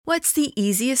What's the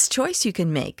easiest choice you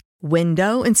can make?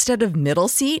 Window instead of middle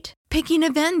seat? Picking a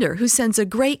vendor who sends a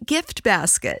great gift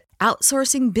basket?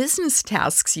 Outsourcing business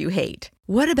tasks you hate?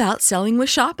 What about selling with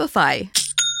Shopify?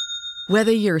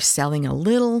 Whether you're selling a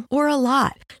little or a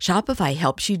lot, Shopify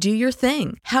helps you do your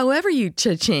thing, however you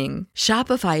cha-ching.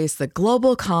 Shopify is the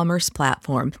global commerce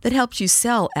platform that helps you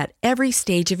sell at every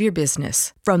stage of your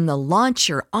business. From the launch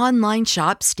your online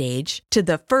shop stage to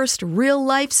the first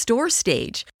real-life store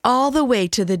stage, all the way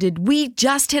to the did we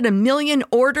just hit a million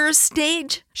orders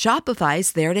stage.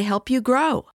 Shopify's there to help you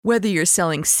grow. Whether you're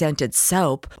selling scented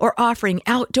soap or offering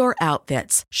outdoor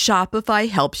outfits, Shopify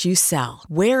helps you sell.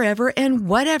 Wherever and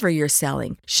whatever you're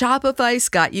selling, Shopify's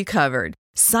got you covered.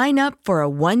 Sign up for a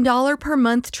 $1 per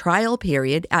month trial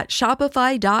period at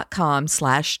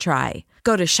shopify.com/try.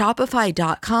 Go to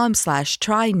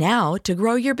shopify.com/try now to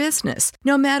grow your business,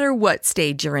 no matter what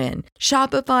stage you're in.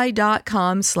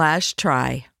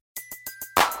 Shopify.com/try.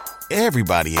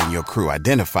 Everybody in your crew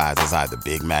identifies as either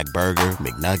Big Mac Burger,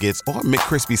 McNuggets, or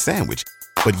McCrispy Sandwich.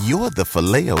 But you're the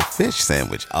Filet-O-Fish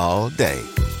Sandwich all day.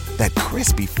 That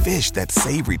crispy fish, that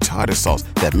savory tartar sauce,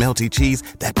 that melty cheese,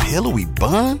 that pillowy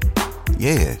bun.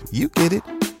 Yeah, you get it.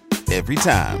 Every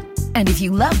time. And if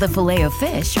you love the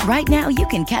Filet-O-Fish, right now you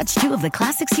can catch two of the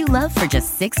classics you love for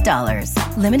just $6.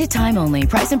 Limited time only.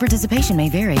 Price and participation may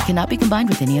vary. Cannot be combined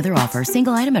with any other offer.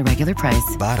 Single item at regular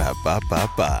price.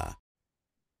 Ba-da-ba-ba-ba.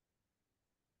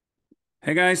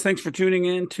 Hey guys, thanks for tuning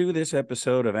in to this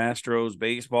episode of Astros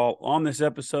Baseball. On this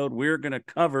episode, we're going to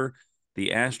cover the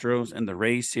Astros and the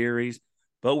Rays series,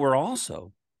 but we're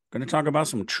also going to talk about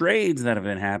some trades that have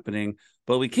been happening.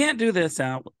 But we can't do this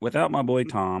without my boy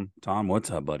Tom. Tom,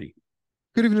 what's up, buddy?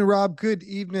 Good evening, Rob. Good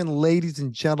evening, ladies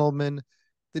and gentlemen.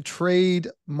 The trade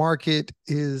market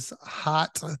is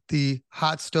hot. The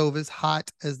hot stove is hot,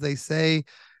 as they say,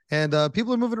 and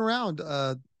people are moving around.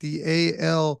 The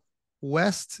AL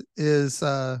West is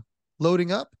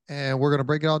loading up, and we're going to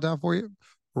break it all down for you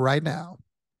right now.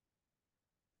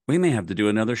 We may have to do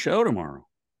another show tomorrow.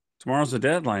 Tomorrow's the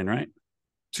deadline, right?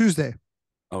 Tuesday.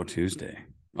 Oh, Tuesday.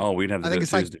 Oh, we'd have to I do think it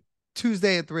it's Tuesday. like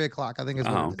Tuesday at 3:00. I think is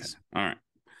what it is. All right.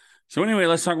 So anyway,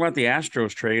 let's talk about the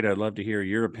Astros trade. I'd love to hear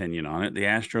your opinion on it. The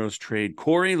Astros trade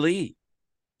Corey Lee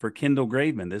for Kendall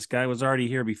Graveman. This guy was already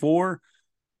here before.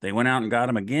 They went out and got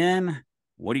him again.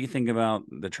 What do you think about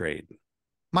the trade?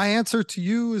 My answer to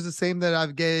you is the same that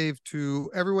I've gave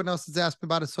to everyone else that's asked me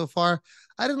about it so far.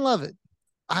 I didn't love it.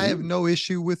 I have no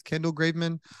issue with Kendall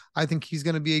Graveman. I think he's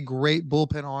going to be a great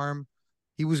bullpen arm.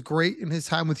 He was great in his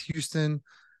time with Houston.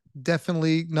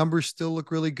 Definitely numbers still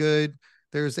look really good.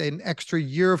 There's an extra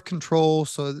year of control,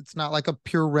 so it's not like a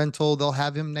pure rental. They'll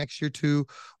have him next year too,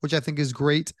 which I think is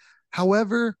great.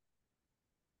 However,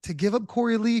 to give up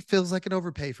Corey Lee feels like an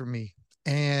overpay for me.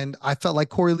 And I felt like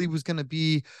Corey Lee was going to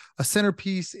be a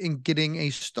centerpiece in getting a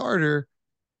starter.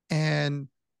 And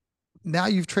now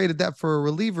you've traded that for a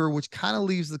reliever, which kind of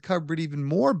leaves the cupboard even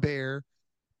more bare.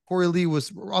 Corey Lee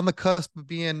was on the cusp of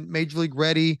being major league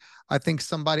ready. I think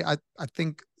I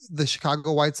think the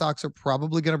Chicago White Sox are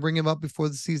probably going to bring him up before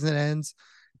the season ends.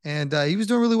 And he was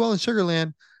doing really well in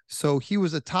Sugarland. So he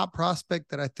was a top prospect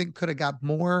that I think could have got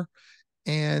more.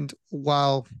 And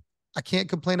while I can't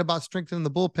complain about strengthening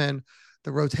the bullpen,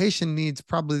 the rotation needs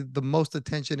probably the most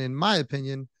attention, in my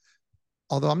opinion,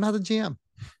 although I'm not the GM.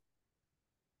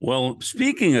 Well,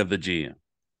 speaking of the GM,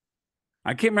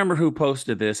 I can't remember who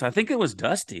posted this. I think it was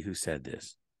Dusty who said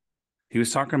this. He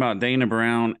was talking about Dana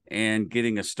Brown and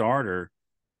getting a starter.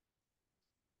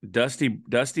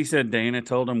 Dusty said Dana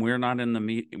told him we're not in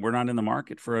the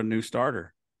market for a new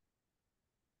starter.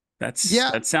 That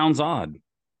sounds odd.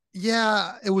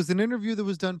 Yeah, it was an interview that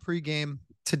was done pregame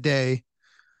today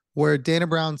where Dana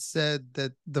Brown said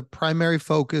that the primary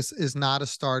focus is not a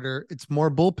starter. It's more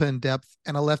bullpen depth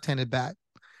and a left-handed bat.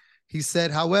 He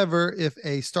said, however, if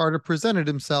a starter presented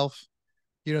himself,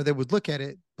 they would look at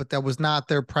it, but that was not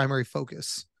their primary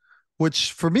focus,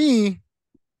 which for me,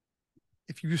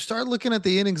 if you start looking at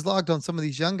the innings logged on some of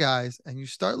these young guys and you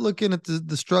start looking at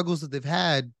the struggles that they've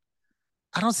had,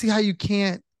 I don't see how you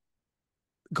can't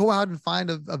go out and find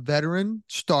a veteran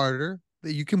starter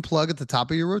that you can plug at the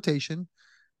top of your rotation.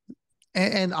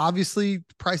 And obviously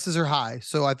prices are high.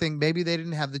 So I think maybe they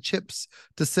didn't have the chips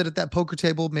to sit at that poker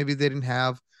table. Maybe they didn't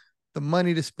have the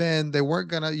money to spend. They weren't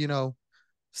going to,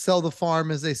 sell the farm,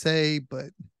 as they say. But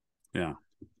yeah,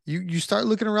 you start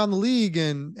looking around the league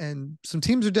and some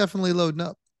teams are definitely loading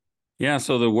up. Yeah.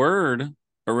 So the word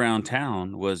around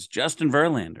town was Justin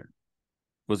Verlander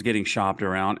was getting shopped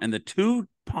around. And the two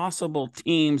possible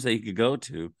teams that he could go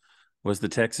to was the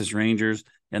Texas Rangers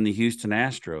and the Houston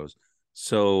Astros.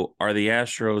 So are the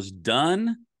Astros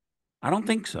done? I don't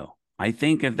think so. I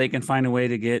think if they can find a way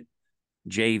to get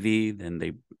JV, then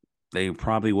they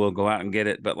probably will go out and get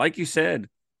it. But like you said,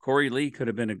 Corey Lee could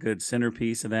have been a good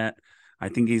centerpiece of that. I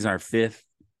think he's our fifth,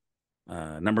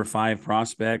 number 5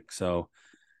 prospect. So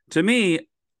to me,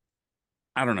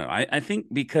 I don't know. I think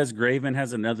because Graveman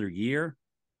has another year,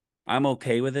 I'm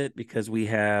okay with it because we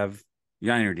have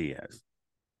Yainer Diaz.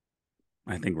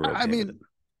 I think we're okay with it.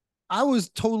 I was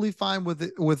totally fine with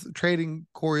it, with trading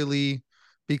Corey Lee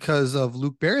because of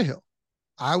Luke Berryhill.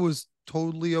 I was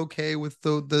totally okay with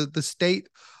the state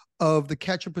of the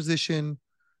catcher position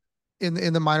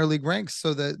in the minor league ranks,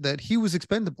 so that he was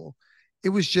expendable. It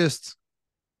was just,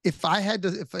 if I had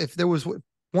to, if there was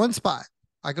one spot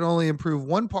I could only improve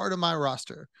one part of my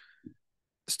roster,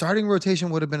 starting rotation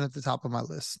would have been at the top of my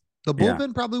list. The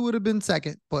bullpen probably would have been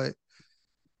second, but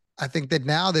I think that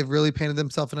now they've really painted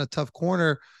themselves in a tough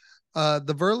corner.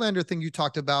 The Verlander thing you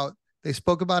talked about, they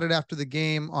spoke about it after the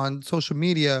game on social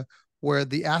media, where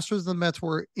the Astros and the Mets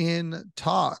were in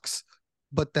talks,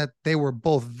 but that they were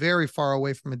both very far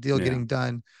away from a deal getting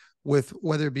done, with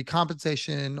whether it be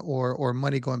compensation or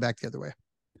money going back the other way.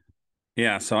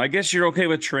 Yeah, so I guess you're okay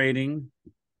with trading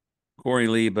Corey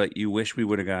Lee, but you wish we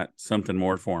would have got something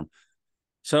more for him.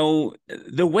 So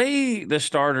the way the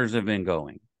starters have been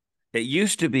going, it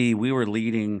used to be we were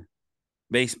leading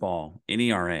baseball in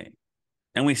ERA,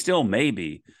 and we still may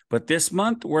be, but this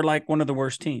month we're like one of the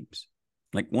worst teams,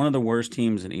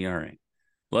 in ERA.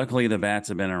 Luckily, the bats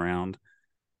have been around,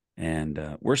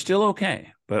 and we're still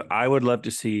okay. But I would love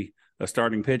to see a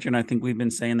starting pitcher, and I think we've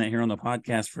been saying that here on the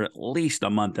podcast for at least a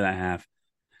month and a half,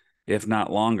 if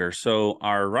not longer. So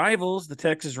our rivals, the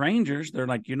Texas Rangers, they're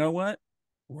like, you know what?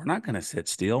 We're not going to sit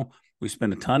still. We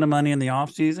spend a ton of money in the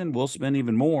offseason. We'll spend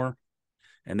even more.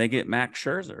 And they get Max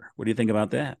Scherzer. What do you think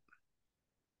about that?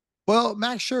 Well,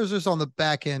 Max Scherzer's on the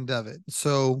back end of it.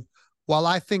 So while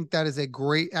I think that is a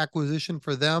great acquisition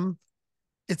for them,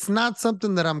 it's not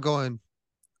something that I'm going,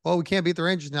 well, we can't beat the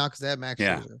Rangers now because they have Max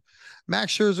Scherzer.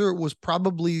 Max Scherzer was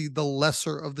probably the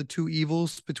lesser of the two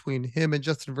evils between him and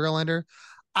Justin Verlander.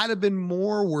 I'd have been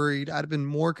more worried. I'd have been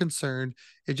more concerned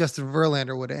if Justin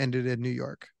Verlander would have ended in New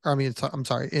York. I'm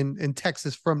sorry, in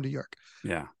Texas from New York.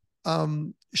 Yeah.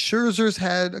 Scherzer's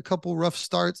had a couple rough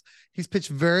starts. He's pitched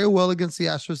very well against the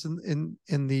Astros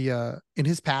in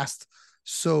his past.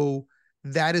 So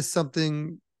that is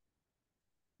something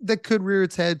that could rear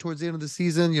its head towards the end of the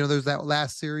season. You know, there's that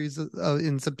last series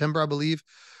in September, I believe.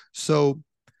 So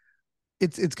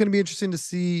it's going to be interesting to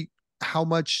see how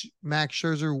much Max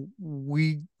Scherzer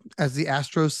we as the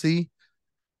Astros see.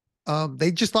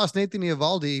 They just lost Nathan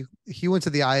Eovaldi. He went to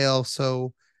the IL,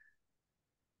 so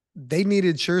they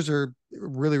needed Scherzer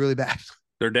really, really bad.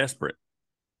 They're desperate.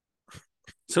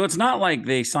 So it's not like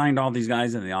they signed all these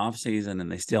guys in the offseason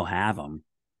and they still have them.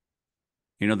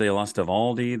 You know, they lost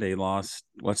Eovaldi. They lost,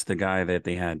 what's the guy that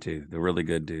they had to? The really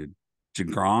good dude.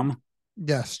 DeGrom?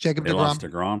 Yes, Jacob They DeGrom. lost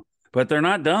DeGrom. But they're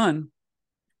not done.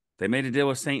 They made a deal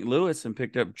with St. Louis and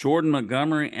picked up Jordan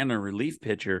Montgomery and a relief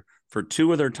pitcher for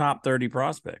 2 of their top 30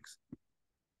 prospects.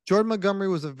 Jordan Montgomery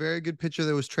was a very good pitcher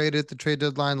that was traded at the trade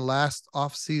deadline last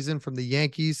offseason from the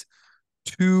Yankees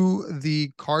to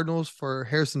the Cardinals for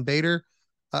Harrison Bader.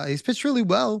 He's pitched really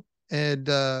well, and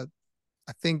I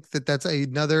think that that's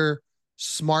another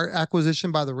smart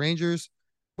acquisition by the Rangers.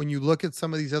 When you look at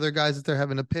some of these other guys that they're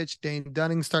having to pitch, Dane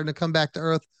Dunning starting to come back to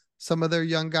earth. Some of their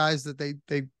young guys that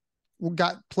they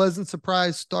got pleasant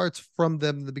surprise starts from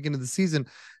them in the beginning of the season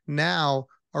now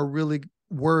are really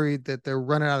worried that they're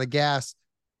running out of gas,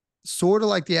 sort of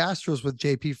like the Astros with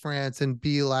JP France and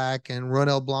Belak and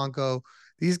Ronel Blanco.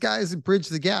 These guys bridge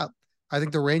the gap. I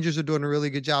think the Rangers are doing a really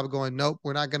good job of going, nope,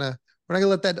 we're not gonna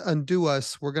let that undo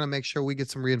us. We're gonna make sure we get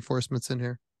some reinforcements in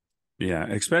here. Yeah,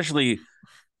 especially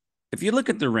if you look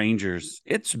at the Rangers,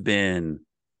 it's been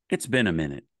a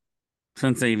minute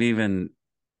since they've even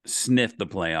sniffed the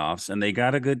playoffs, and they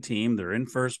got a good team. They're in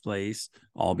first place,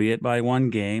 albeit by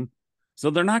one game. So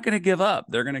they're not going to give up.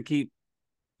 They're going to keep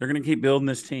building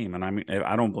this team, and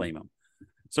I don't blame them.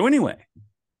 So anyway,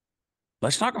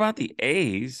 let's talk about the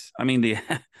A's. I mean, the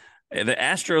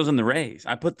Astros and the Rays.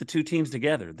 I put the two teams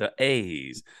together, the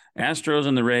A's, Astros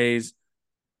and the Rays,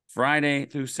 Friday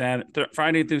through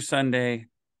Sunday,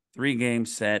 3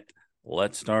 games set.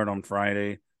 Let's start on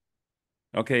Friday.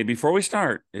 Okay, before we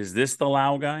start, is this the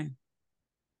Lau guy?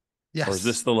 Yes. Or is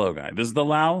this the Low guy? This is the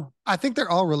Lau? I think they're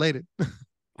all related.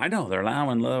 I know, they're Lau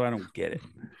and Low. I don't get it.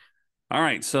 All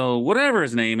right, so whatever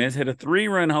his name is, hit a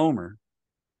 3-run homer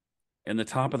in the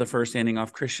top of the first inning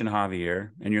off Christian Javier,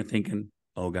 and you're thinking,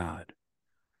 oh, God.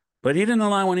 But he didn't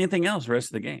allow anything else the rest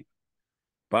of the game.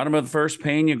 Bottom of the first,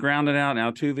 Pena grounded out.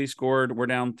 Now Altuve scored. We're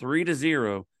down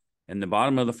 3-0, In the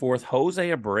bottom of the fourth, Jose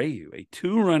Abreu, a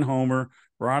 2-run homer,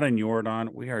 brought in Jordan.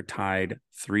 We are tied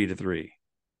 3-3.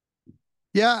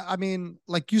 Yeah, I mean,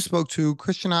 like you spoke to,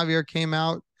 Christian Javier came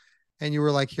out and you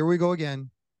were like, here we go again.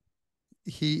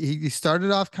 He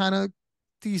started off kind of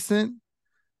decent,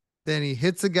 then he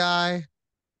hits a guy,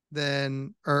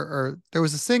 then or there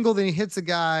was a single, then he hits a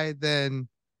guy, then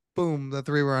boom, the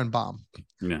 3-run bomb.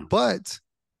 Yeah. But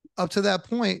up to that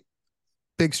point,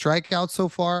 big strikeout so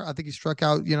far. I think he struck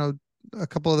out, a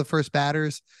couple of the first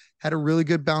batters, had a really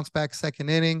good bounce back second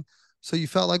inning. So you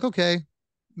felt like, okay,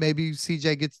 maybe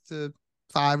CJ gets to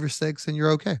 5 or 6 and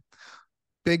you're okay.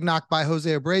 Big knock by Jose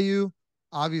Abreu.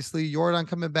 Obviously, Jordan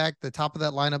coming back. The top of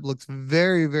that lineup looks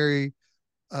very, very,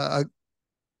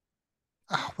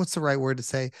 what's the right word to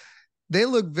say? They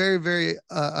look very, very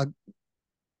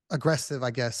aggressive,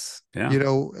 I guess. Yeah.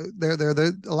 They're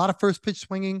a lot of first pitch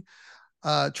swinging,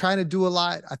 trying to do a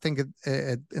lot. I think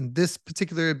in this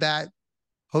particular at bat,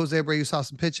 Jose Abreu saw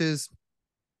some pitches,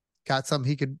 got something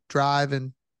he could drive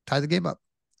and tie the game up.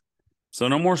 So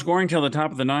no more scoring till the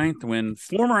top of the ninth when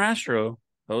former Astro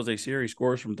Jose Siri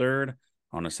scores from third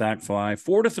on a sac fly.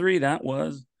 4-3, that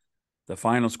was the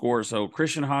final score. So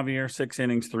Christian Javier, 6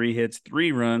 innings, 3 hits,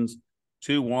 3 runs,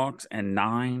 2 walks, and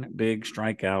 9 big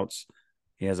strikeouts.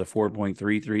 He has a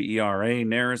 4.33 ERA.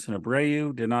 Neris and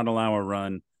Abreu did not allow a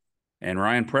run. And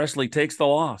Ryan Presley takes the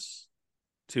loss.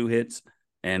 2 hits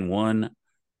and 1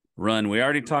 run. We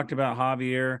already talked about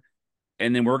Javier.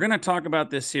 And then we're going to talk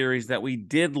about this series that we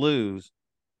did lose.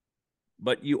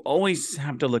 But you always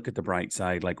have to look at the bright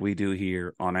side like we do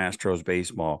here on Astros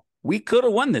baseball. We could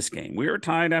have won this game. We were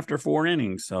tied after 4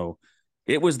 innings. So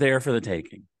it was there for the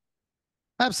taking.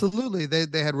 Absolutely.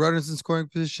 They had runners in scoring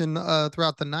position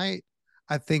throughout the night.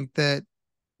 I think that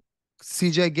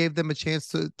CJ gave them a chance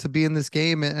to be in this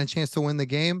game and a chance to win the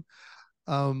game.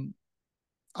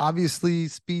 Obviously,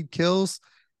 speed kills.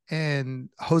 And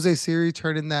Jose Siri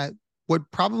turned in that what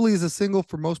probably is a single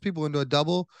for most people into a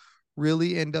double,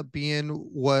 really end up being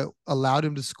what allowed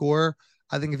him to score.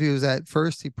 I think if he was at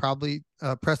first, he probably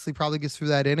Presley probably gets through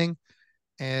that inning,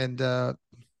 and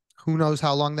who knows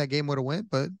how long that game would have went,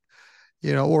 but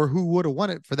or who would have won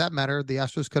it for that matter. The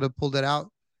Astros could have pulled it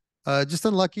out. Just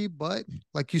unlucky, but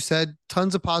like you said,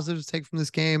 tons of positives to take from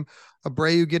this game.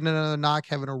 Abreu getting another knock,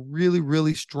 having a really,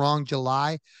 really strong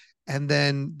July, and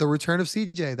then the return of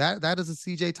CJ. That is a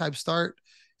CJ type start.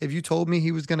 If you told me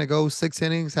he was going to go 6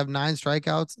 innings, have 9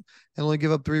 strikeouts, and only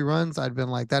give up 3 runs, I'd been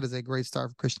like, that is a great start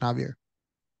for Christian Javier.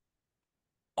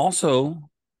 Also,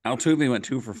 Altuve went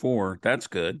 2 for 4. That's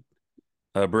good.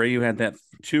 Abreu had that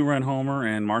 2-run homer,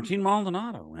 and Martin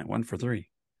Maldonado went 1 for 3.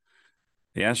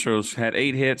 The Astros had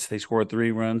 8 hits. They scored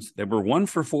 3 runs. They were 1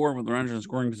 for 4 with runners in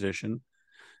scoring position,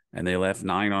 and they left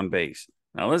 9 on base.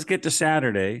 Now let's get to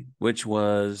Saturday, which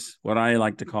was what I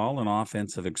like to call an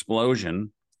offensive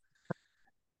explosion.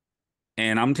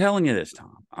 And I'm telling you this,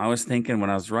 Tom, I was thinking when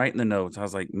I was writing the notes, I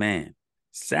was like, man,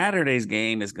 Saturday's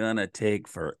game is going to take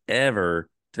forever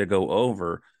to go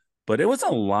over. But it was a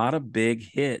lot of big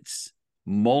hits,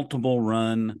 multiple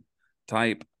run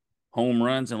type home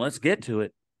runs. And let's get to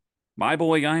it. My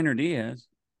boy Yainer Diaz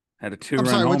had a 2-run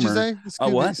homer. What'd you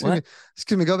say?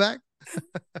 Excuse me, go back.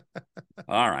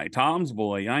 All right. Tom's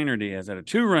boy, Yainer Diaz, had a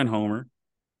 2-run homer.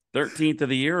 13th of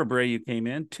the year, Abreu came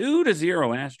in. 2-0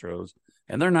 Astros.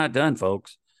 And they're not done,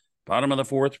 folks. Bottom of the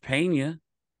fourth, Pena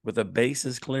with a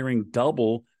bases-clearing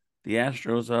double. The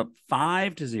Astros up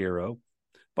 5-0.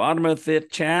 Bottom of the fifth,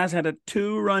 Chaz had a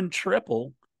 2-run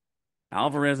triple.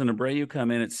 Alvarez and Abreu come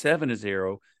in at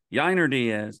 7-0. Yainer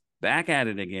Diaz back at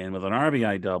it again with an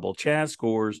RBI double. Chaz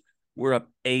scores. We're up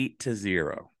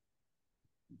 8-0.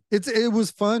 It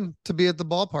was fun to be at the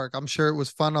ballpark. I'm sure it was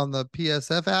fun on the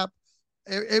PSF app.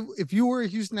 If you were a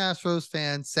Houston Astros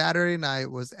fan, Saturday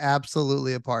night was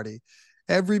absolutely a party.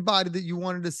 Everybody that you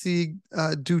wanted to see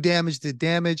do damage did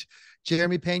damage.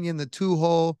 Jeremy Pena in the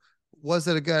 2-hole. Was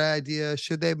it a good idea?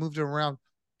 Should they have moved it around?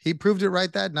 He proved it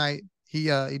right that night.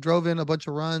 He drove in a bunch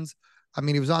of runs. I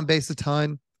mean, he was on base a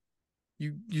ton.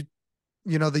 The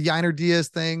Yainer Diaz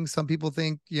thing. Some people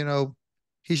think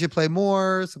he should play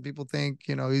more. Some people think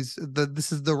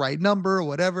this is the right number or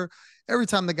whatever. Every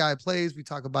time the guy plays, we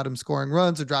talk about him scoring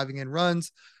runs or driving in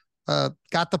runs.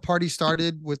 Got the party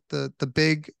started with the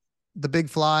big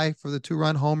fly for the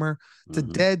 2-run homer to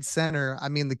dead center. I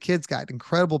mean, the kid's got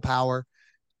incredible power,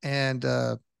 and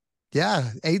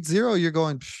 8-0. You're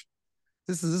going.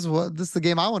 This is the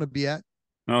game I want to be at.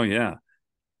 Oh yeah.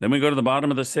 Then we go to the bottom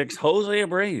of the sixth. Jose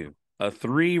Abreu, a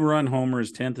 3-run homer,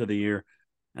 his 10th of the year.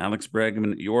 Alex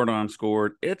Bregman, Jordan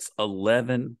scored. It's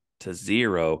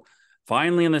 11-0.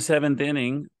 Finally, in the 7th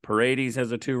inning, Paredes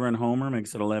has a 2-run homer,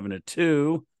 makes it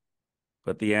 11-2.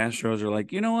 But the Astros are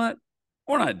like, you know what?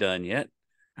 We're not done yet.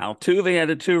 Altuve had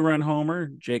a 2-run homer.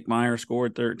 Jake Meyer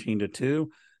scored 13-2.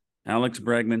 Alex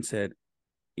Bregman said,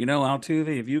 you know,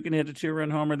 Altuve, if you can hit a 2-run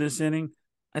homer this inning,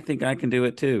 I think I can do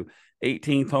it too.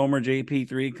 18th homer,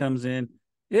 JP3 comes in.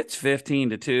 It's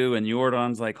 15-2, and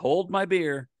Jordan's like, hold my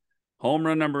beer. Home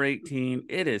run number 18.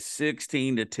 It is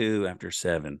 16-2 after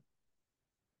 7.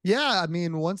 Yeah, I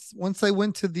mean, once they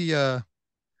went to the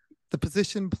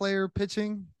position player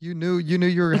pitching, you knew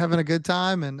you were having a good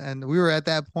time, and we were at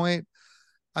that point.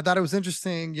 I thought it was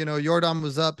interesting. You know, Jordan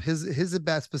was up, his at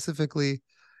bat specifically.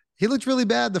 He looked really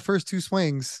bad the first 2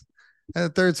 swings. And the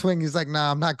third swing, he's like,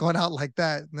 nah, I'm not going out like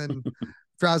that. And then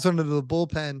drives under the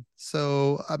bullpen.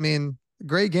 So, I mean,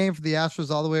 great game for the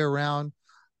Astros all the way around.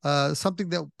 Something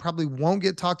that probably won't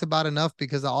get talked about enough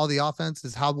because of all the offense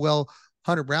is how well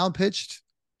Hunter Brown pitched.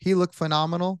 He looked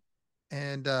phenomenal,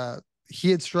 and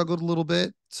he had struggled a little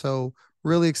bit. So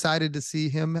really excited to see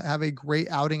him have a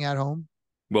great outing at home.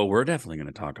 Well, we're definitely going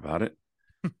to talk about it.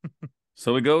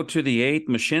 So we go to the 8th.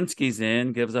 Mashinsky's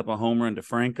in, gives up a home run to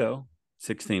Franco,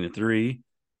 16-3.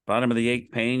 Bottom of the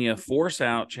 8th, Pena force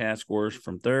out. Chas scores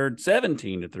from third,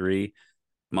 17-3.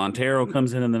 Montero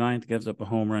comes in the 9th, gives up a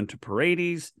home run to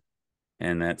Paredes,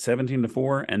 and that's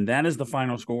 17-4. And that is the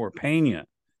final score. Pena,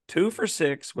 2 for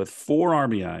 6 with 4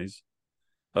 RBIs.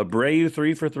 Abreu,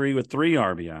 3 for 3 with 3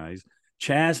 RBIs.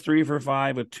 Chas, 3 for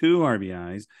 5 with 2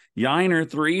 RBIs. Yiner,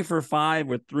 3 for 5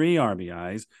 with 3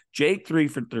 RBIs. Jake, 3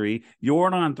 for 3.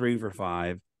 Jordan, 3 for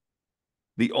 5.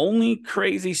 The only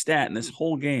crazy stat in this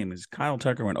whole game is Kyle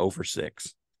Tucker went 0 for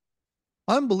 6.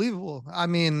 Unbelievable. I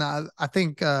mean, I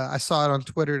think I saw it on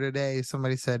Twitter today.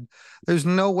 Somebody said, there's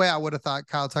no way I would have thought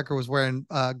Kyle Tucker was wearing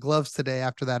gloves today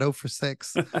after that 0 for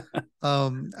 6.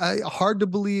 Hard to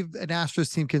believe an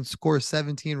Astros team can score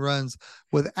 17 runs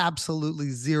with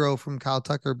absolutely 0 from Kyle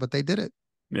Tucker, but they did it.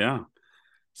 Yeah.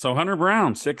 So Hunter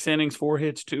Brown, 6 innings, 4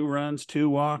 hits, 2 runs, 2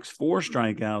 walks, 4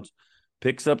 strikeouts,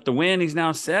 picks up the win. He's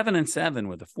now 7-7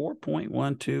 with a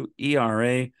 4.12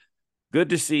 ERA. Good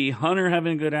to see Hunter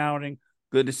having a good outing.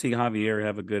 Good to see Javier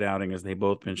have a good outing as they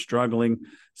both been struggling.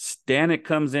 Stanek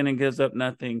comes in and gives up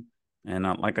nothing. And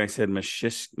like I said,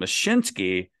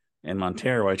 Mashinsky and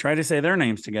Montero, I tried to say their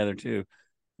names together too.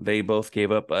 They both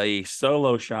gave up a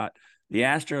solo shot. The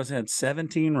Astros had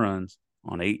 17 runs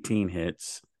on 18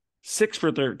 hits, 6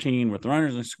 for 13 with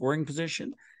runners in scoring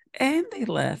position, and they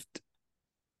left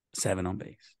 7 on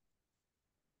base.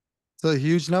 So a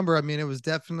huge number. I mean, it was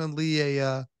definitely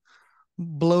a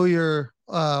blow your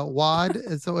wad,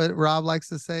 is what Rob likes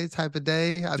to say, type of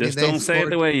day. I Just mean, don't say it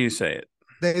the way you say it.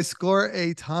 They score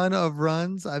a ton of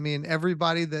runs. I mean,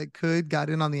 everybody that could got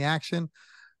in on the action.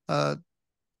 I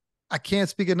can't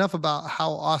speak enough about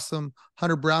how awesome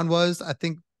Hunter Brown was. I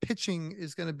think pitching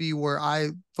is going to be where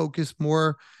I focus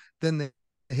more than the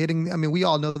hitting. I mean, we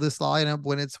all know this lineup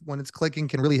when it's clicking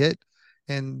can really hit,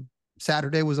 and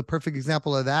Saturday was a perfect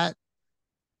example of that.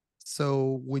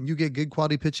 So when you get good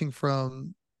quality pitching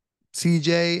from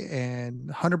CJ and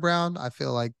Hunter Brown, I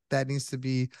feel like that needs to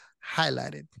be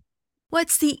highlighted.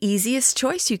 What's the easiest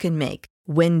choice you can make?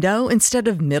 Window instead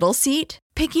of middle seat?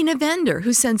 Picking a vendor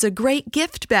who sends a great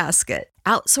gift basket?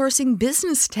 Outsourcing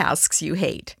business tasks you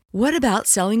hate? What about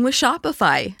selling with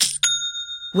Shopify?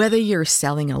 Whether you're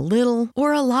selling a little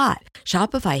or a lot,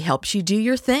 Shopify helps you do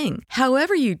your thing,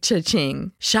 however you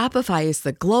cha-ching. Shopify is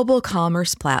the global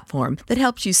commerce platform that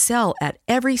helps you sell at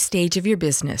every stage of your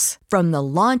business. From the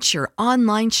launch your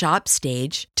online shop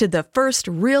stage to the first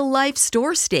real-life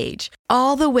store stage,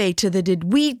 all the way to the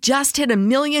did we just hit a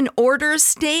million orders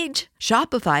stage.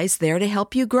 Shopify's there to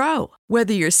help you grow.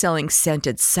 Whether you're selling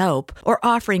scented soap or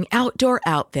offering outdoor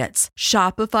outfits,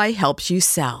 Shopify helps you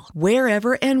sell.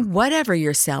 Wherever and whatever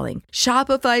you're selling,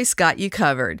 Shopify's got you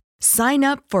covered. Sign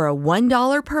up for a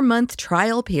 $1 per month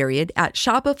trial period at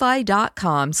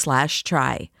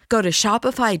shopify.com/try. Go to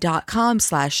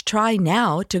shopify.com/try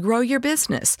now to grow your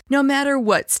business, no matter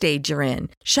what stage you're in.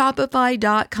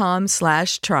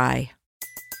 Shopify.com/try.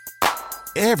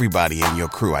 Everybody in your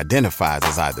crew identifies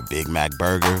as either Big Mac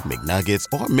Burger, McNuggets,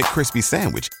 or McCrispy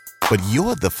Sandwich. But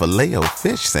you're the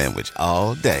Filet-O-Fish Sandwich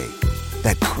all day.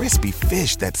 That crispy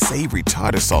fish, that savory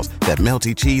tartar sauce, that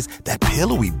melty cheese, that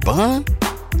pillowy bun.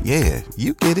 Yeah,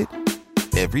 you get it.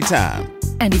 Every time.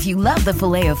 And if you love the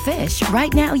Filet-O-Fish,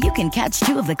 right now you can catch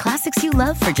 2 of the classics you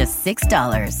love for just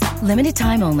 $6. Limited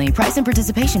time only. Price and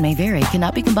participation may vary.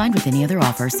 Cannot be combined with any other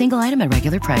offer. Single item at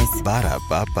regular price.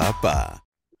 Ba-da-ba-ba-ba.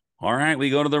 All right, we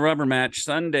go to the rubber match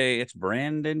Sunday. It's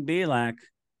Brandon Bielak.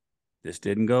 This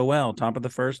didn't go well. Top of the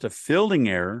first, a fielding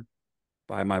error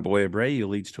by my boy Abreu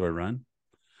leads to a run.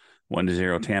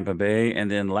 1-0 Tampa Bay.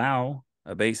 And then Lau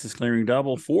a bases clearing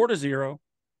double, 4-0.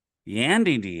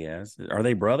 Yandy Diaz, are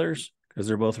they brothers? Because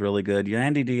they're both really good.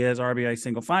 Yandy Diaz, RBI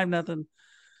single, 5-0.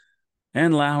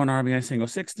 And Lau, an RBI single,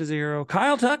 6-0.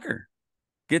 Kyle Tucker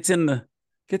gets in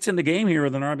the game here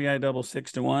with an RBI double,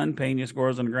 6-1. Pena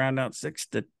scores on the ground out,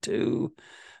 6-2.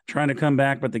 Trying to come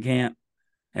back, but they can't.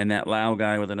 And that Lau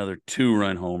guy with another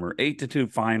 2-run homer,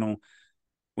 8-2 final.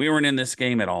 We weren't in this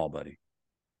game at all, buddy.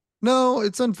 No,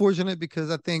 it's unfortunate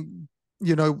because I think,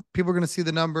 people are going to see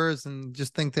the numbers and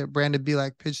just think that Brandon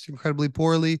Belak pitched incredibly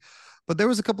poorly. But there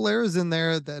was a couple errors in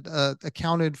there that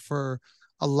accounted for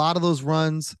a lot of those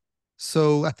runs.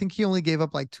 So I think he only gave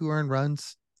up like 2 earned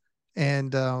runs.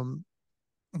 And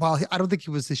while I don't think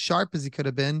he was as sharp as he could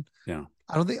have been,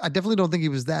 I definitely don't think he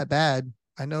was that bad.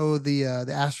 I know the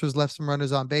Astros left some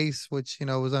runners on base, which,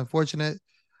 was unfortunate.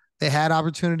 They had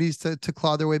opportunities to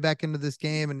claw their way back into this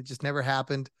game, and it just never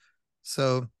happened.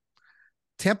 So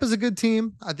Tampa's a good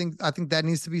team. I think that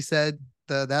needs to be said.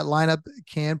 That lineup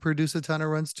can produce a ton of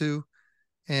runs too,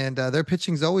 and their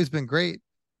pitching's always been great.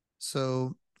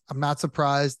 So I'm not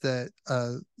surprised that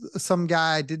some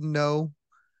guy I didn't know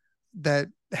that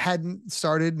hadn't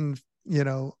started and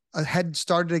had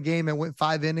started a game and went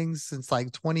 5 innings since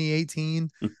like 2018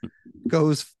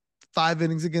 goes 5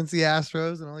 innings against the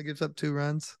Astros and only gives up 2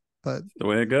 runs. But the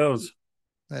way it goes.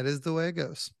 That is the way it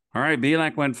goes. All right.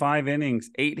 Belak went 5 innings,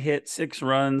 8 hits, 6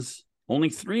 runs, only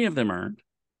 3 of them earned.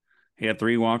 He had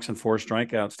 3 walks and 4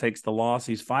 strikeouts, takes the loss.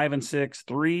 He's 5-6,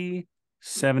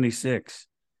 376.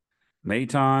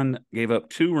 Maton gave up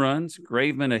 2 runs,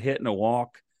 Graveman a hit and a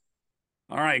walk.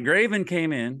 All right. Graveman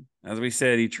came in. As we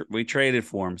said, we traded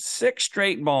for him 6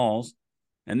 straight balls,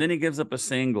 and then he gives up a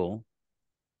single.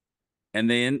 And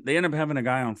they end up having a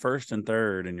guy on first and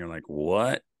third, and you're like,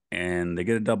 what? And they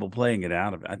get a double play and get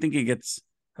out of it. I think he gives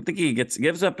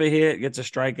up a hit, gets a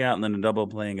strikeout, and then a double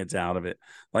play and gets out of it.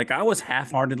 Like, I was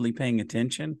half-heartedly paying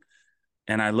attention,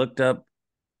 and I looked up,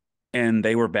 and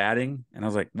they were batting, and I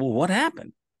was like, well, what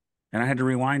happened? And I had to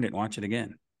rewind it and watch it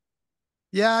again.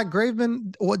 Yeah,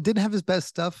 Graveman didn't have his best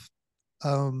stuff,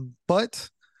 but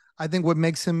I think what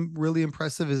makes him really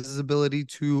impressive is his ability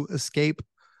to escape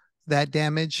that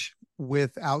damage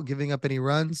without giving up any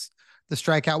runs. The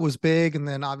strikeout was big, and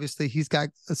then obviously he's got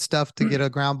stuff to get a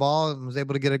ground ball and was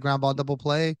able to get a ground ball double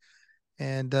play.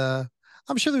 And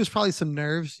I'm sure there's probably some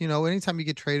nerves. Anytime you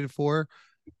get traded for,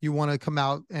 you want to come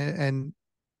out and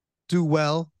do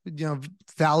well,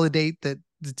 validate that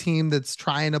the team that's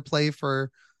trying to play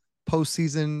for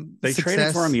postseason They success.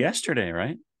 traded for him yesterday,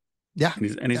 right? Yeah.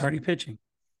 And he's already pitching.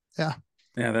 Yeah.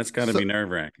 Yeah, that's got to be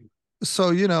nerve-wracking.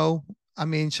 So,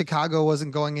 Chicago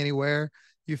wasn't going anywhere.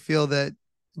 You feel that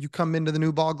you come into the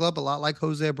new ball club a lot like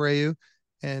Jose Abreu,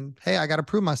 and hey, I got to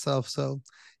prove myself. So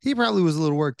he probably was a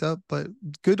little worked up, but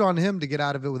good on him to get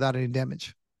out of it without any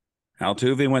damage.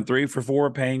 Altuve went 3 for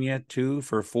 4, Pena 2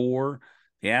 for 4.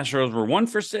 The Astros were 1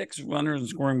 for 6 runners in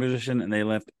scoring position, and they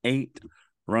left 8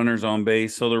 runners on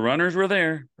base. So the runners were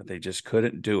there, but they just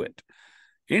couldn't do it.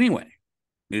 Anyway,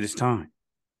 it is time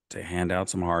to hand out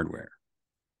some hardware.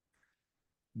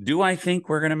 Do I think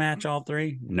we're going to match all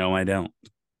 3? No, I don't.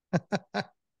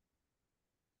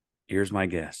 Here's my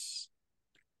guess.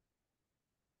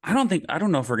 I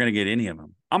don't know if we're going to get any of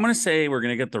them. I'm going to say we're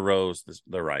going to get the Rose,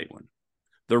 the right one.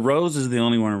 The Rose is the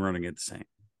only one we're going to get the same.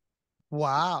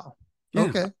 Wow. Yeah.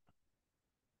 Okay.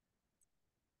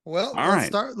 Well, all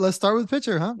right. Let's start with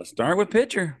pitcher, huh? Let's start with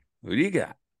pitcher. Who do you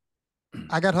got?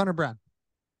 I got Hunter Brown.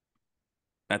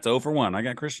 That's 0 for 1. I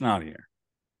got Christian Javier.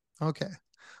 Okay.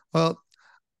 Well,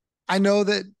 I know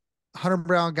that Hunter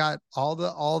Brown got all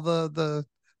the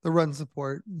run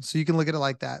support, so you can look at it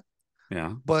like that.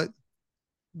 Yeah. But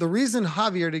the reason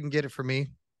Javier didn't get it for me,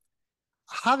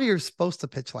 Javier's supposed to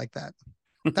pitch like that.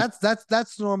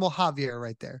 That's normal Javier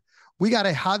right there. We got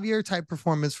a Javier type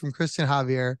performance from Christian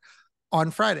Javier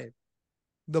on Friday.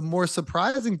 The more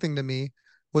surprising thing to me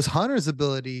was Hunter's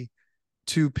ability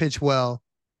to pitch well.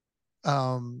 It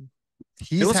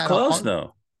was close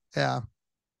though. Yeah.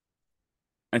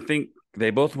 I think they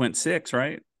both went 6,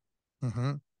 right?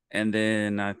 Mm-hmm. And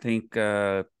then I think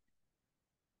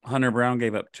Hunter Brown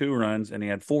gave up 2 runs and he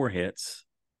had 4 hits.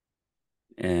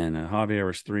 And Javier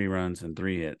was 3 runs and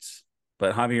 3 hits.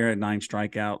 But Javier had 9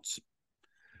 strikeouts.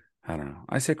 I don't know.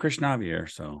 I said Christian Javier,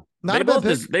 so they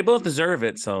both deserve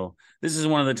it. So this is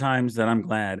one of the times that I'm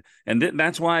glad. And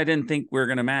that's why I didn't think we were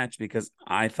going to match, because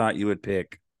I thought you would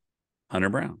pick Hunter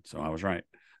Brown. So I was right.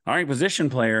 All right, position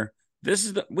player.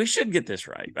 We should get this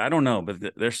right. I don't know, but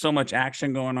there's so much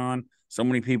action going on. So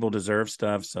many people deserve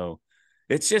stuff. So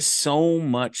it's just so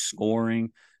much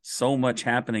scoring, so much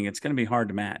happening. It's going to be hard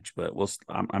to match, but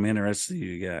I'm interested to see who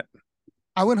you get.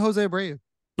 I went Jose Abreu.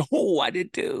 Oh, I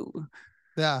did too.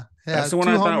 Yeah. That's Yeah. the one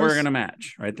Two I thought we were homers. going to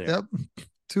match right there. Yep.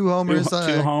 Two homers.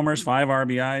 Two homers, 5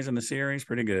 RBIs in the series.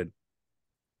 Pretty good.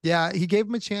 Yeah. He gave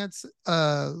him a chance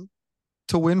to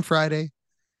win Friday.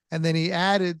 And then he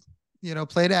added,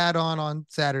 played add on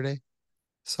Saturday.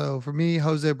 So for me,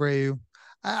 Jose Abreu,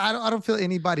 I don't feel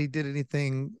anybody did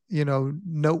anything,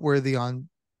 noteworthy on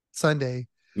Sunday,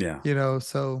 Yeah.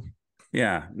 so.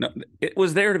 Yeah. No, it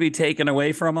was there to be taken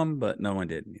away from him, but no one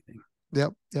did anything.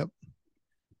 Yep. Yep.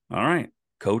 All right.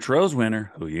 Coach Rose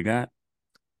winner. Who you got?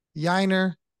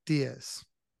 Yainer Diaz.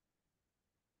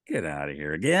 Get out of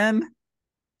here again.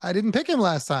 I didn't pick him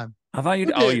last time. I thought you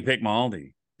did. Oh, you picked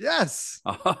Maldi. Yes.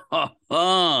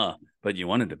 But you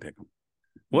wanted to pick him.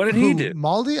 What did he do?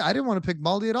 Maldi? I didn't want to pick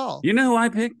Maldi at all. You know who I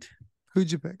picked? Who'd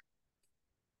you pick?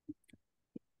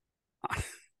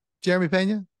 Jeremy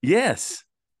Pena? Yes.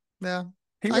 Yeah.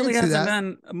 He really hasn't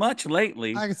done much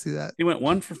lately. I can see that. He went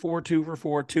 1 for 4, 2 for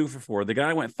 4, 2 for 4. The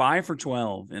guy went 5 for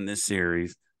 12 in this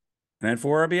series and had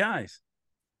 4 RBIs.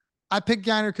 I picked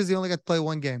Yainer because he only got to play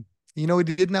one game. You know what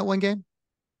he did in that one game?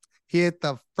 He hit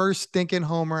the first stinking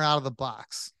homer out of the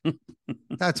box.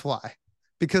 That's why.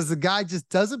 Because the guy just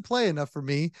doesn't play enough for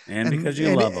me. And because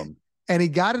you love him. And he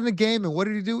got in the game, and what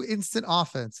did he do? Instant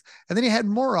offense. And then he had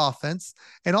more offense.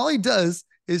 And all he does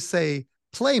is say,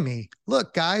 play me.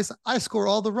 Look, guys, I score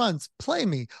all the runs. Play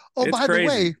me. Oh, It's by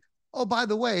crazy.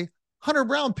 the way, Hunter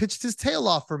Brown pitched his tail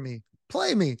off for me.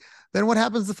 Play me. Then what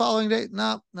happens the following day?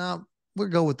 No, we'll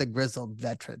go with the grizzled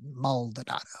veteran,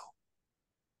 Maldonado.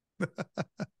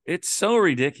 It's so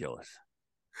ridiculous.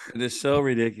 It is so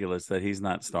ridiculous that he's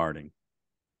not starting.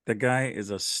 The guy is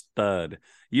a stud.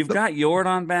 You've got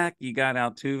Jordan back. You got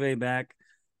Altuve back.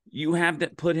 You have to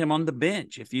put him on the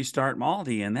bench if you start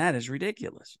Maldi, and that is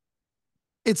ridiculous.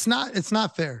 It's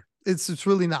not fair. It's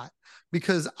really not,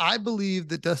 because I believe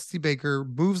that Dusty Baker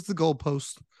moves the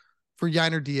goalpost for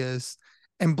Yainer Diaz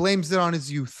and blames it on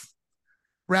his youth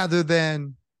rather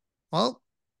than, well,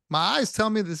 my eyes tell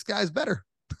me this guy's better.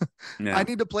 Yeah. I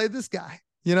need to play this guy,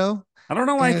 I don't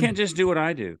know why I can't just do what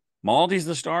I do. Maldi's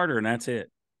the starter, and that's it.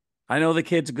 I know the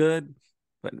kid's good,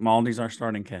 but Maldi's our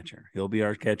starting catcher. He'll be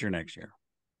our catcher next year.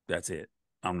 That's it.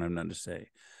 I don't have nothing to say.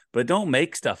 But don't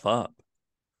make stuff up.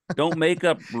 Don't make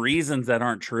up reasons that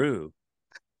aren't true.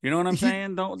 You know what I'm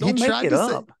saying? Don't make it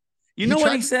up. You know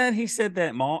what he said? He said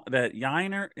that that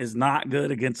Yainer is not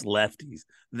good against lefties.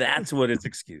 That's what his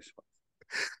excuse was.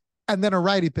 And then a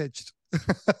righty pitched.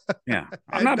 Yeah,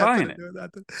 I'm not buying it.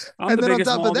 I'm the biggest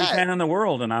Maldi fan in the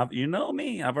world, and you know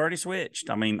me. I've already switched.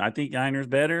 I mean, I think Yainer's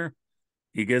better.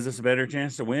 He gives us a better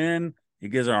chance to win. He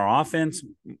gives our offense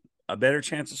a better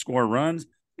chance to score runs.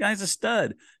 The guy's a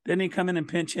stud. Didn't he come in and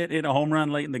pinch hit a home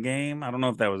run late in the game? I don't know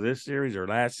if that was this series or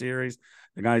last series.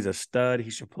 The guy's a stud. He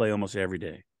should play almost every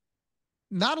day.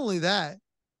 Not only that,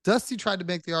 Dusty tried to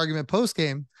make the argument post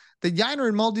game that Yainer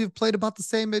and Maldi have played about the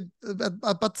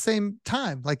same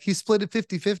time. Like he split it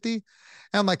 50-50. And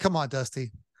I'm like, come on,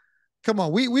 Dusty. Come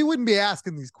on. We wouldn't be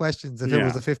asking these questions if it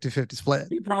was a 50-50 split.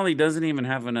 He probably doesn't even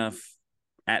have enough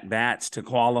at bats to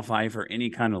qualify for any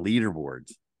kind of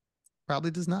leaderboards.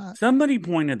 Probably does not. Somebody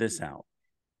pointed this out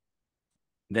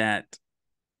that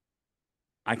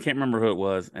I can't remember who it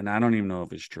was, and I don't even know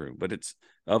if it's true, but it's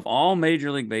of all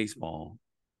Major League Baseball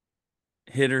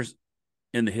hitters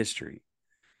in the history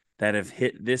that have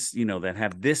hit this, that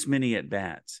have this many at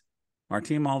bats,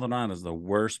 Martin Maldonado is the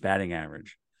worst batting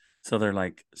average. So they're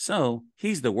like, so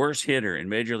he's the worst hitter in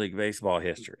Major League Baseball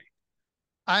history.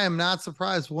 I am not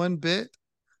surprised one bit.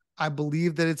 I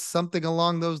believe that it's something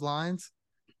along those lines.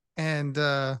 And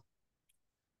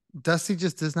Dusty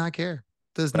just does not care.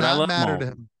 Does not matter to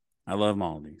him. I love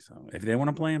Maldi. So if they want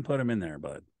to play him, put him in there.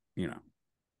 But,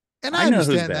 And I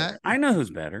understand that. I know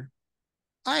who's better.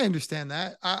 I understand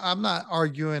that. I'm not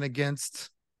arguing against.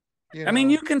 I mean,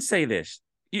 you can say this.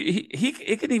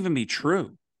 It could even be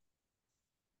true.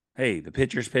 Hey, the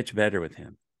pitchers pitch better with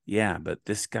him. Yeah, but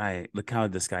this guy, look how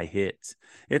this guy hits.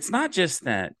 It's not just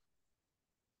that.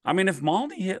 I mean, if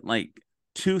Maldi hit like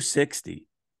 260,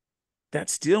 that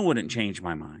still wouldn't change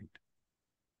my mind.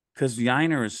 Because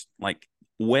Yainer is like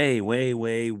way, way,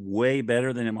 way, way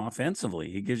better than him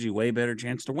offensively. He gives you way better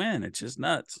chance to win. It's just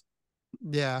nuts.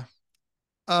 Yeah.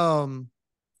 I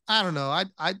don't know.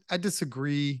 I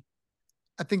disagree.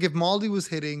 I think if Maldi was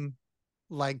hitting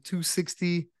like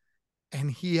 260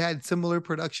 and he had similar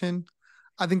production,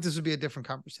 I think this would be a different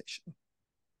conversation.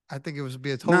 I think it would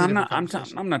be a totally different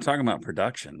conversation. I'm not talking about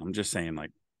production. I'm just saying,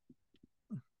 like,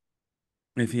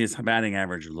 if his batting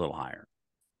average is a little higher.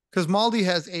 Because Maldi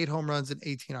has 8 home runs and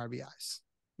 18 RBIs.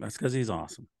 That's because he's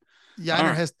awesome.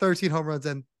 Yainer has 13 home runs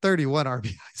and 31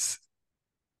 RBIs.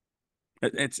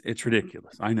 It's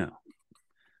ridiculous. I know.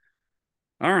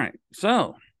 All right.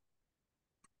 So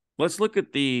let's look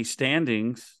at the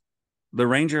standings. The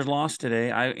Rangers lost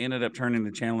today. I ended up turning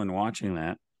the channel and watching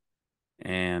that.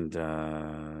 And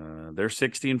they're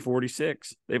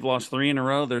 60-46. They've lost 3 in a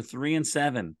row. They're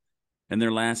 3-7 in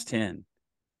their last 10.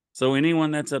 So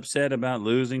anyone that's upset about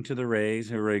losing to the Rays,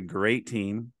 who are a great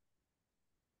team,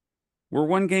 we're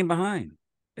 1 game behind.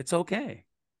 It's okay.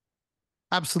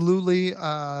 Absolutely.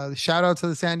 Shout out to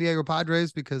the San Diego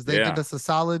Padres because they did us a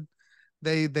solid.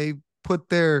 They put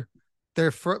their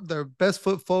best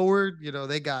foot forward. You know,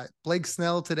 they got Blake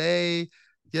Snell today.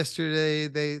 Yesterday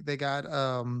they got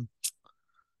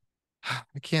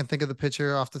I can't think of the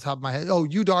pitcher off the top of my head. Oh,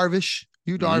 Yu Darvish,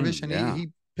 and he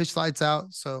pitched lights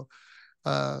out. So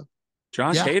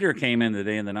Josh Hader came in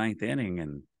today in the 9th inning,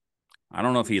 and I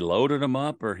don't know if he loaded him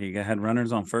up or he had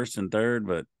runners on first and third,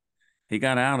 but he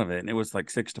got out of it, and it was like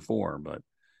 6-4. But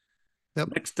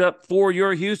next up for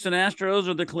your Houston Astros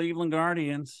are the Cleveland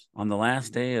Guardians on the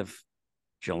last day of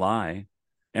July.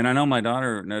 And I know my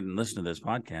daughter doesn't listen to this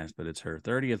podcast, but it's her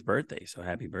 30th birthday. So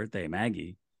happy birthday,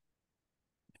 Maggie.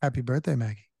 Happy birthday,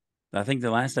 Maggie. I think the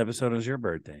last episode was your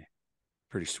birthday.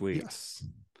 Pretty sweet. Yes.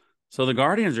 So the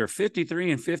Guardians are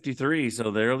 53-53. So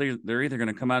they're either going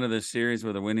to come out of this series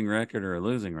with a winning record or a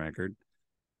losing record.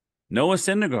 Noah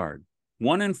Syndergaard,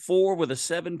 1-4 with a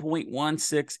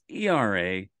 7.16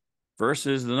 ERA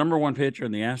versus the number 1 pitcher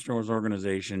in the Astros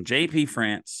organization, JP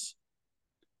France,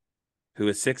 who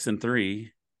is 6-3.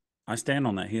 I stand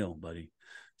on that hill, buddy.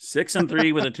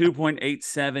 6-3 with a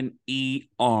 2.87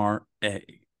 ERA.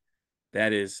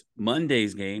 That is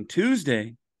Monday's game.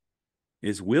 Tuesday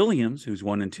is Williams, who's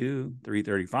 1-2,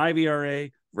 3.35 ERA,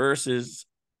 versus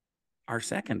our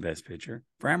second best pitcher,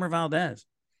 Framber Valdez,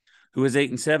 who is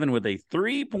 8-7 with a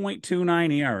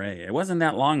 3.29 ERA. It wasn't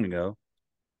that long ago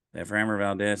that Framber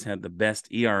Valdez had the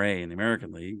best ERA in the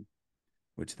American League,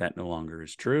 which that no longer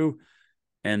is true.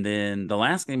 And then the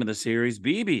last game of the series,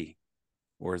 BB,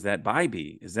 or is that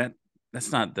Bybee?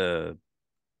 That's not the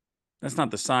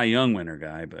Cy Young winner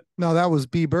guy, but no, that was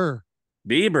Bieber.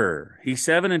 He's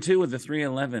 7-2 with a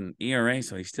 3.11 ERA,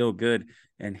 so he's still good,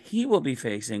 and he will be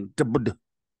facing.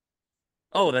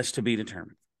 That's to be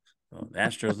determined. So the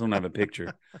Astros don't have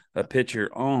a pitcher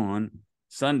on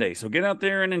Sunday, so get out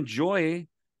there and enjoy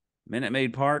Minute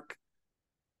Maid Park,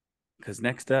 because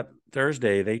next up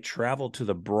Thursday they travel to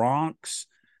the Bronx,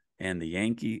 and the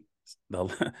Yankees.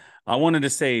 I wanted to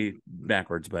say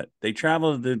backwards, but they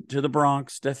travel to the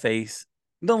Bronx to face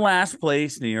the last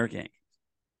place New York Yankees.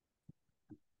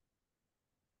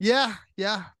 Yeah.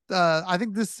 I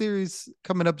think this series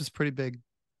coming up is pretty big.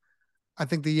 I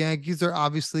think the Yankees are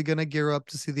obviously going to gear up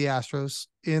to see the Astros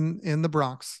in the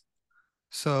Bronx.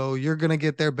 So you're going to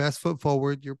get their best foot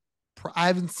forward. I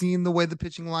haven't seen the way the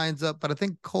pitching lines up, but I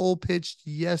think Cole pitched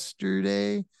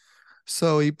yesterday.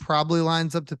 So he probably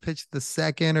lines up to pitch the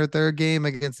second or third game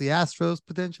against the Astros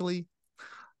potentially.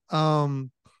 I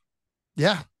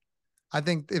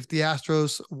think if the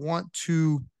Astros want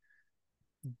to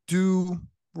do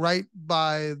right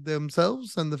by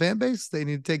themselves and the fan base, they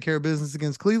need to take care of business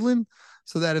against Cleveland,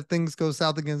 so that if things go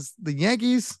south against the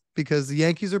Yankees, because the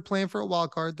Yankees are playing for a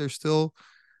wild card, they're still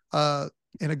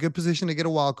in a good position to get a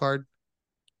wild card.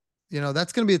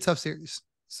 That's going to be a tough series.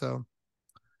 So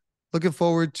looking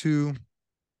forward to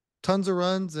tons of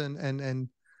runs and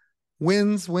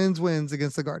wins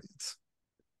against the Guardians.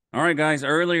 All right, guys.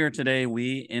 Earlier today,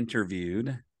 we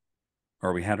interviewed,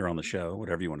 or we had her on the show,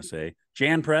 whatever you want to say,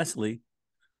 Jan Presley,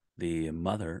 the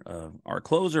mother of our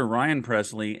closer, Ryan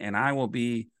Presley, and I will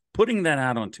be putting that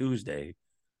out on Tuesday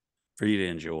for you to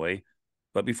enjoy.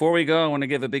 But before we go, I want to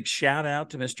give a big shout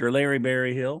out to Mr. Larry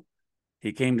Berryhill.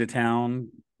 He came to town,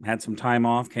 had some time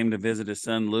off, came to visit his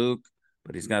son, Luke,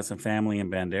 but he's got some family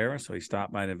in Bandera, so he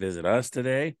stopped by to visit us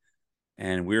today.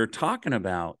 And we were talking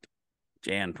about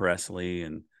Jan Presley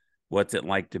and what's it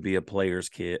like to be a player's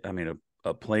kid,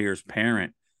 a player's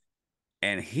parent.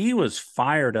 And he was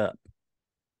fired up.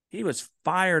 He was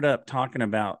fired up talking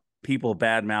about people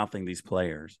bad-mouthing these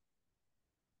players.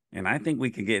 And I think we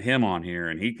can get him on here,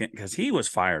 and because he was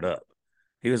fired up.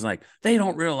 He was like, they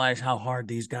don't realize how hard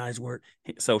these guys work.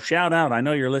 So shout out. I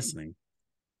know you're listening.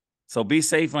 So be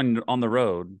safe on the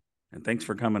road, and thanks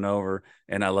for coming over,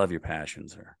 and I love your passion,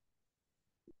 sir.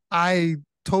 I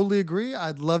totally agree.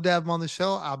 I'd love to have him on the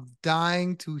show. I'm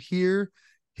dying to hear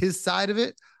his side of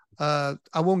it. I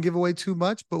won't give away too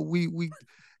much, but we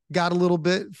got a little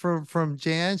bit from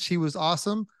Jan. She was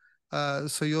awesome.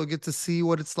 So you'll get to see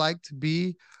what it's like to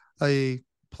be a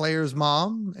player's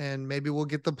mom, and maybe we'll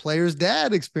get the player's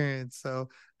dad experience. So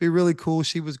be really cool.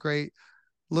 She was great.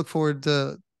 Look forward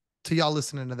to y'all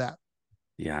listening to that.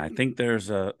 Yeah, I think there's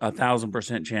a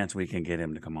 1,000% chance we can get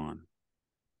him to come on.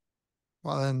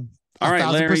 Well, then, All right,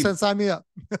 Larry. 1,000% sign me up.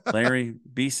 Larry,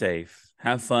 be safe.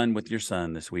 Have fun with your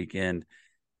son this weekend.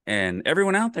 And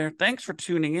everyone out there, thanks for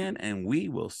tuning in, and we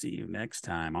will see you next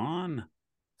time on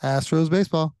Astros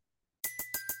Baseball.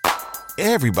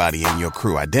 Everybody in your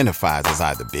crew identifies as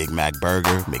either Big Mac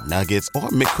Burger, McNuggets, or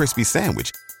McCrispy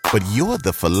Sandwich. But you're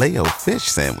the Filet-O-Fish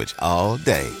Sandwich all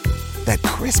day. That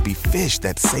crispy fish,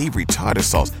 that savory tartar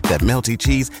sauce, that melty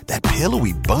cheese, that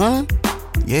pillowy bun.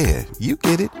 Yeah, you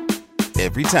get it.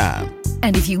 Every time.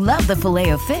 And if you love the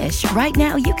Filet-O-Fish, right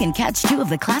now you can catch two of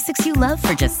the classics you love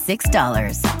for just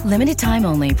 $6. Limited time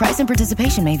only. Price and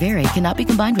participation may vary. Cannot be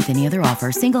combined with any other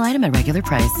offer. Single item at regular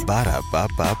price.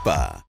 Ba-da-ba-ba-ba.